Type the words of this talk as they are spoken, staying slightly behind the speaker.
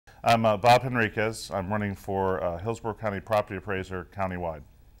I'm Bob Henriquez. I'm running for Hillsborough County Property Appraiser countywide.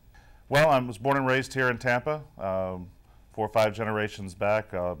 Well, I was born and raised here in Tampa, 4 or 5 generations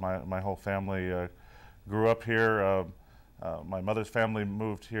back. My whole family grew up here. My mother's family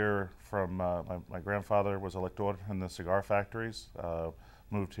moved here from, my grandfather was a lector in the cigar factories,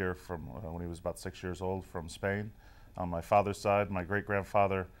 moved here from when he was about 6 years old from Spain. On my father's side, my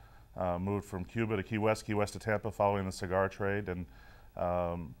great-grandfather moved from Cuba to Key West to Tampa following the cigar trade, and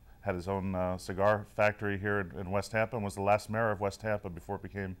had his own cigar factory here in West Tampa, and was the last mayor of West Tampa before it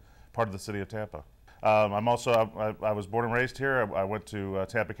became part of the city of Tampa. I was born and raised here. I went to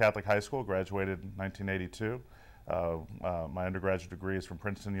Tampa Catholic High School, graduated in 1982. My undergraduate degree is from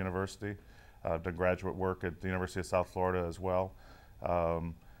Princeton University. Done graduate work at the University of South Florida as well.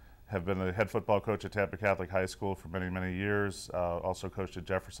 Have been a head football coach at Tampa Catholic High School for many, many years. Also coached at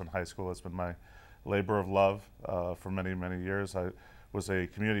Jefferson High School. It's been my labor of love for many, many years. I was a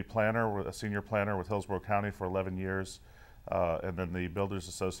community planner, a senior planner with Hillsborough County for 11 years. And then the Builders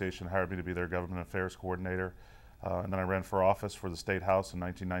Association hired me to be their government affairs coordinator. And then I ran for office for the State House in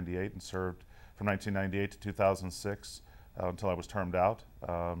 1998 and served from 1998 to 2006 until I was termed out.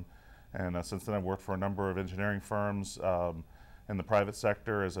 Since then I've worked for a number of engineering firms in the private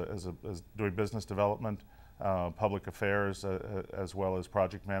sector as doing business development, public affairs, as well as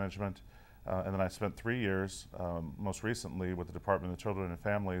project management. And then I spent 3 years, most recently with the Department of Children and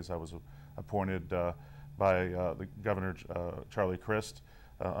Families. I was appointed by the Governor Charlie Crist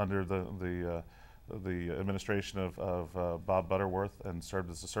under the administration of Bob Butterworth, and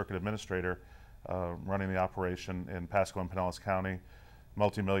served as the circuit administrator running the operation in Pasco and Pinellas County.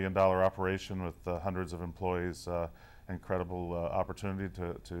 Multi-million-dollar operation with hundreds of employees. Incredible opportunity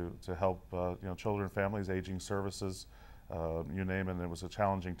to help children, families, aging services, you name it. And it was a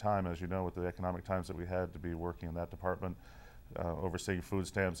challenging time, as you know, with the economic times that we had, to be working in that department, overseeing food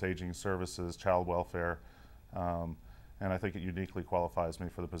stamps, aging services, child welfare, and I think it uniquely qualifies me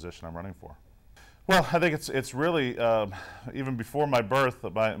for the position I'm running for. Well, I think it's really, even before my birth,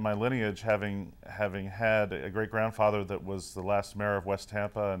 my lineage, having had a great-grandfather that was the last mayor of West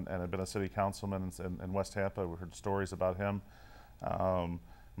Tampa and had been a city councilman in West Tampa. We heard stories about him.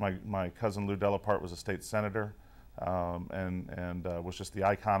 My cousin Lou Delapart was a state senator, and was just the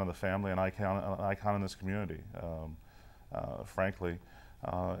icon of the family, an icon in this community, frankly.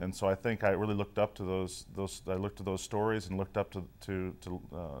 And so I think I really looked up to those. I looked at those stories and looked up to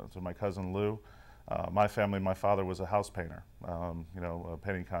my cousin Lou. My family, my father was a house painter, a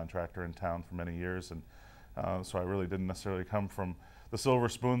painting contractor in town for many years, and so I really didn't necessarily come from the silver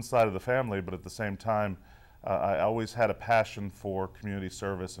spoon side of the family, but at the same time, I always had a passion for community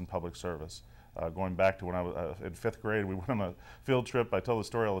service and public service. Going back to when I was in 5th grade, we went on a field trip, I tell the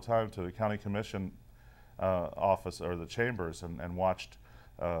story all the time, to the county commission office, or the chambers, and watched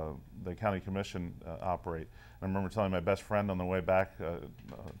the county commission operate. And I remember telling my best friend on the way back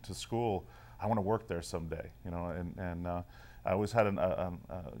to school, I want to work there someday, and I always had a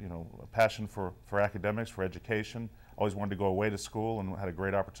passion for academics, for education. Always wanted to go away to school, and had a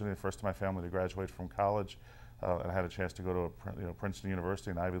great opportunity, first in my family, to graduate from college, and I had a chance to go to Princeton University,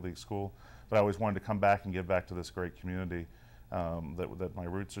 an Ivy League school. But I always wanted to come back and give back to this great community that my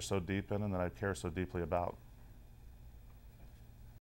roots are so deep in and that I care so deeply about.